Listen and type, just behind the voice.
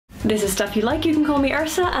This is Stuff You Like. You can call me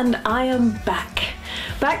Ursa, and I am back.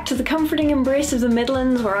 Back to the comforting embrace of the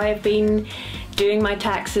Midlands, where I have been doing my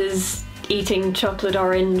taxes, eating chocolate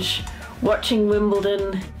orange, watching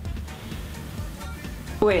Wimbledon.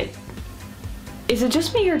 Wait, is it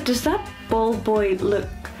just me, or does that bald boy look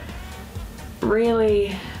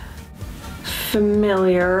really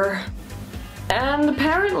familiar? And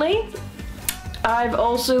apparently, I've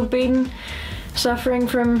also been suffering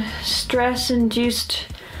from stress-induced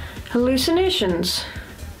hallucinations.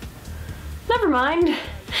 Never mind.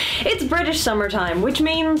 It's British summertime, which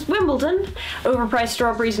means Wimbledon, overpriced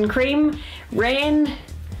strawberries and cream, rain,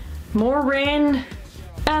 more rain,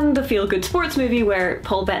 and the feel-good sports movie where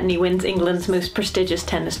Paul Bettany wins England's most prestigious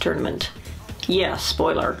tennis tournament. Yeah,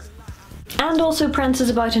 spoiler. And also prances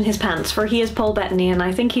about in his pants, for he is Paul Bettany and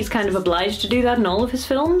I think he's kind of obliged to do that in all of his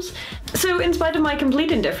films. So in spite of my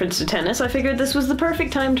complete indifference to tennis, I figured this was the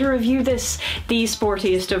perfect time to review this, the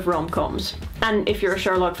sportiest of rom-coms. And if you're a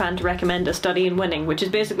Sherlock fan, to recommend A Study in Winning, which is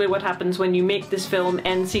basically what happens when you make this film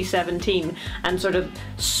NC-17 and sort of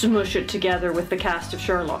smush it together with the cast of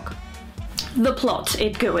Sherlock. The plot,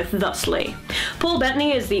 it goeth thusly. Paul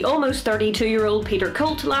Bettany is the almost 32-year-old Peter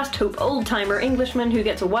Colt, last hope old-timer Englishman who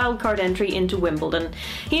gets a wildcard entry into Wimbledon.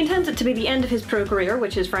 He intends it to be the end of his pro career,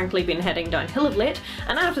 which has frankly been heading downhill of late,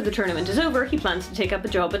 and after the tournament is over, he plans to take up a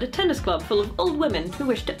job at a tennis club full of old women who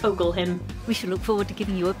wish to ogle him. We shall look forward to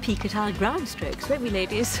giving you a peek at our ground strokes, won't we,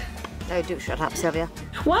 ladies? Oh, do shut up, Sylvia.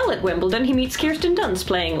 While at Wimbledon, he meets Kirsten Dunst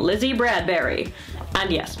playing Lizzie Bradbury.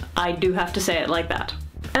 And yes, I do have to say it like that.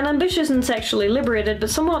 An ambitious and sexually liberated but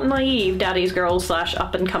somewhat naive daddy's girl slash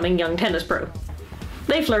up-and-coming young tennis pro.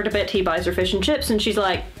 They flirt a bit, he buys her fish and chips, and she's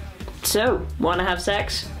like, "So, wanna have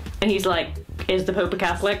sex?" And he's like, "Is the Pope a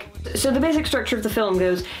Catholic?" So the basic structure of the film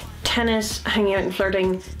goes tennis, hanging out and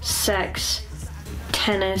flirting, sex,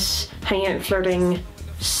 tennis, hanging out and flirting,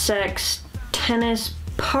 sex, tennis,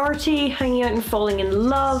 party, hanging out and falling in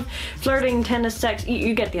love, flirting, tennis, sex,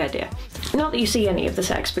 you get the idea. Not that you see any of the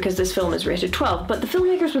sex, because this film is rated 12, but the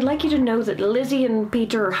filmmakers would like you to know that Lizzie and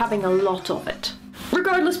Peter are having a lot of it.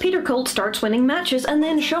 Regardless, Peter Colt starts winning matches and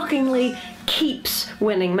then shockingly keeps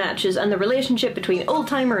winning matches, and the relationship between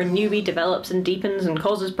old-timer and newbie develops and deepens and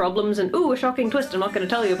causes problems, and ooh, a shocking twist I'm not going to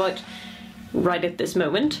tell you about right at this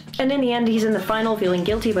moment. And in the end, he's in the final feeling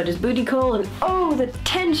guilty about his booty call, and oh, the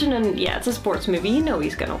tension, and yeah, it's a sports movie, you know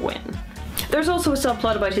he's gonna win. There's also a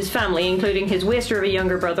subplot about his family, including his waster of a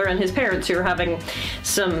younger brother and his parents who are having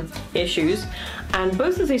some issues, and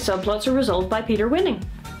both of these subplots are resolved by Peter winning.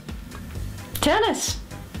 Tennis!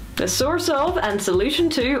 The source of and solution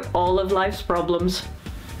to all of life's problems.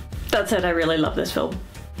 That said, I really love this film.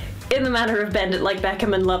 In the manner of Bend It Like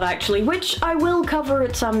Beckham and Love Actually, which I will cover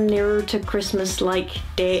at some nearer to Christmas-like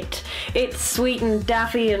date. It's sweet and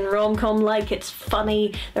daffy and rom-com-like, it's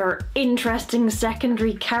funny, there are interesting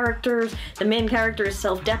secondary characters, the main character is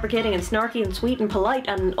self-deprecating and snarky and sweet and polite,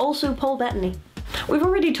 and also Paul Bettany. We've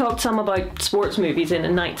already talked some about sports movies in A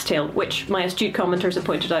Knight's Tale, which my astute commenters have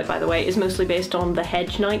pointed out, by the way, is mostly based on The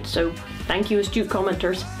Hedge Knight, so thank you, astute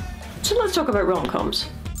commenters. So let's talk about rom-coms.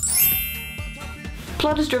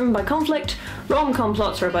 Plot is driven by conflict, rom-com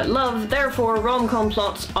plots are about love, therefore rom-com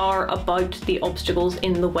plots are about the obstacles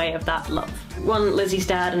in the way of that love. 1, Lizzie's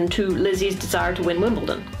dad, and 2, Lizzie's desire to win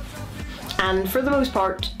Wimbledon. And for the most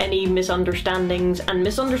part, any misunderstandings, and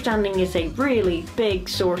misunderstanding is a really big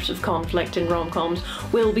source of conflict in rom-coms,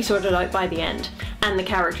 will be sorted out by the end, and the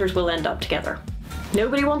characters will end up together.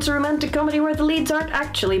 Nobody wants a romantic comedy where the leads aren't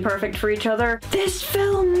actually perfect for each other. This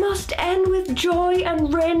film must end with joy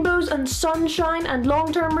and rainbows and sunshine and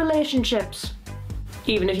long-term relationships.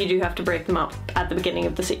 Even if you do have to break them up at the beginning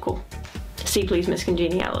of the sequel. See please Miss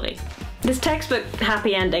Congeniality. This textbook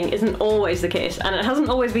happy ending isn't always the case, and it hasn't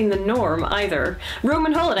always been the norm either.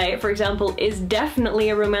 Roman Holiday, for example, is definitely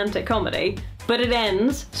a romantic comedy, but it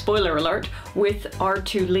ends, spoiler alert, with our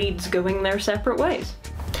two leads going their separate ways.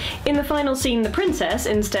 In the final scene, the princess,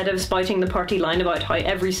 instead of spouting the party line about how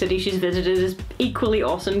every city she's visited is equally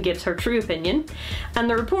awesome, gives her true opinion, and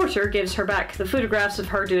the reporter gives her back the photographs of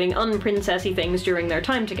her doing un-princessy things during their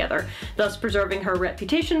time together, thus preserving her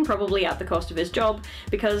reputation, probably at the cost of his job,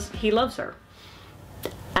 because he loves her.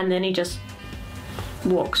 And then he just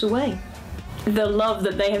walks away. The love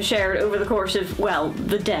that they have shared over the course of, well,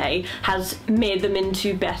 the day, has made them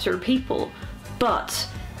into better people, but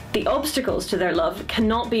the obstacles to their love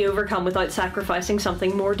cannot be overcome without sacrificing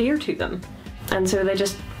something more dear to them. And so they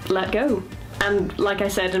just let go. And like I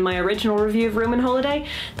said in my original review of Roman Holiday,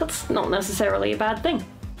 that's not necessarily a bad thing.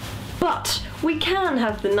 But We can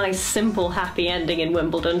have the nice, simple, happy ending in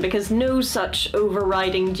Wimbledon because no such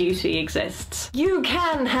overriding duty exists. You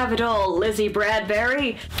can have it all, Lizzie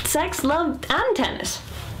Bradbury. Sex, love, and tennis.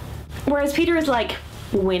 Whereas Peter is like,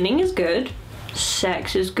 winning is good,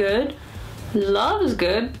 sex is good, love is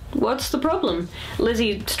good, what's the problem?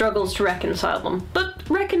 Lizzie struggles to reconcile them, but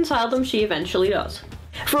reconcile them she eventually does.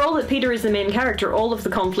 For all that Peter is the main character, all of the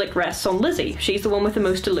conflict rests on Lizzie. She's the one with the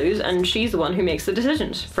most to lose, and she's the one who makes the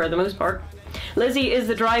decisions, for the most part. Lizzie is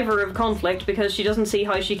the driver of conflict because she doesn't see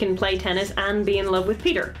how she can play tennis and be in love with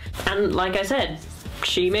Peter. And like I said,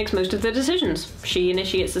 she makes most of the decisions. She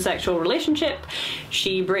initiates the sexual relationship,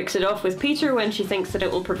 she breaks it off with Peter when she thinks that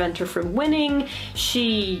it will prevent her from winning,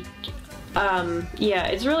 yeah,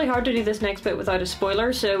 it's really hard to do this next bit without a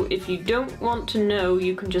spoiler, so if you don't want to know,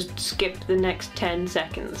 you can just skip the next 10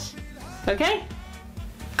 seconds. Okay?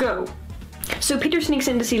 Go! So Peter sneaks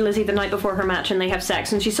in to see Lizzie the night before her match and they have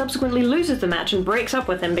sex, and she subsequently loses the match and breaks up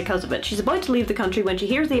with him because of it. She's about to leave the country when she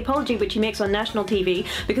hears the apology which he makes on national TV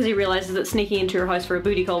because he realises that sneaking into her house for a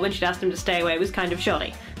booty call when she'd asked him to stay away was kind of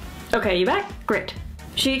shoddy. Okay, you back? Great.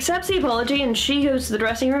 She accepts the apology and she goes to the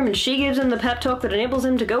dressing room and she gives him the pep talk that enables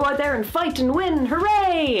him to go out there and fight and win.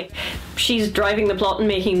 Hooray! She's driving the plot and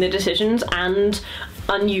making the decisions, and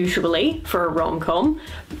unusually, for a rom-com,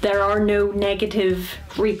 there are no negative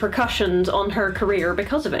repercussions on her career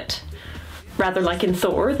because of it. Rather like in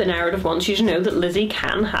Thor, the narrative wants you to know that Lizzie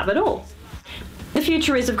can have it all. The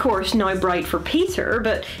future is, of course, now bright for Peter,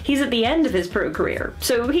 but he's at the end of his pro career.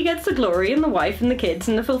 So he gets the glory and the wife and the kids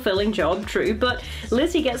and the fulfilling job, true, but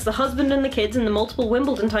Lizzie gets the husband and the kids and the multiple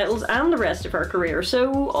Wimbledon titles and the rest of her career,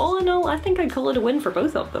 so all in all, I think I'd call it a win for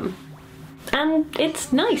both of them. And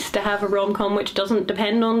it's nice to have a rom-com which doesn't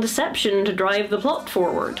depend on deception to drive the plot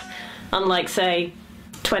forward. Unlike, say,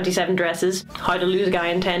 27 Dresses, How to Lose a Guy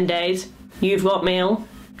in 10 Days, You've Got Mail,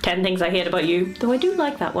 10 Things I Hate About You, though I do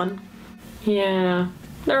like that one. Yeah,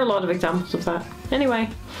 there are a lot of examples of that. Anyway,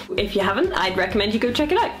 if you haven't, I'd recommend you go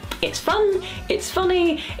check it out. It's fun, it's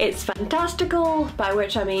funny, it's fantastical, by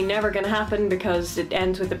which I mean never gonna happen because it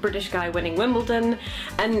ends with a British guy winning Wimbledon,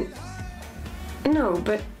 and no,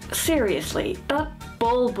 but seriously, that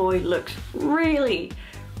ball boy looks really,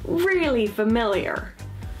 really familiar.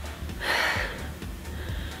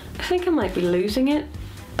 I think I might be losing it.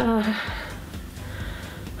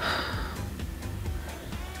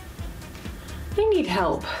 I need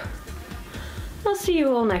help. I'll see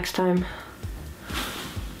you all next time.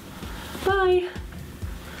 Bye.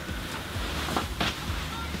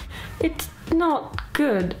 It's not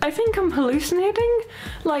good. I think I'm hallucinating.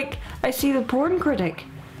 Like, I see the porn critic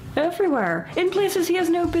everywhere, in places he has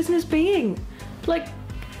no business being. Like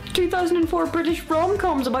 2004 British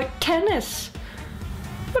rom-coms about tennis.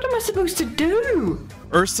 What am I supposed to do?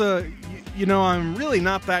 Ursa, you know, I'm really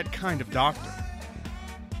not that kind of doctor.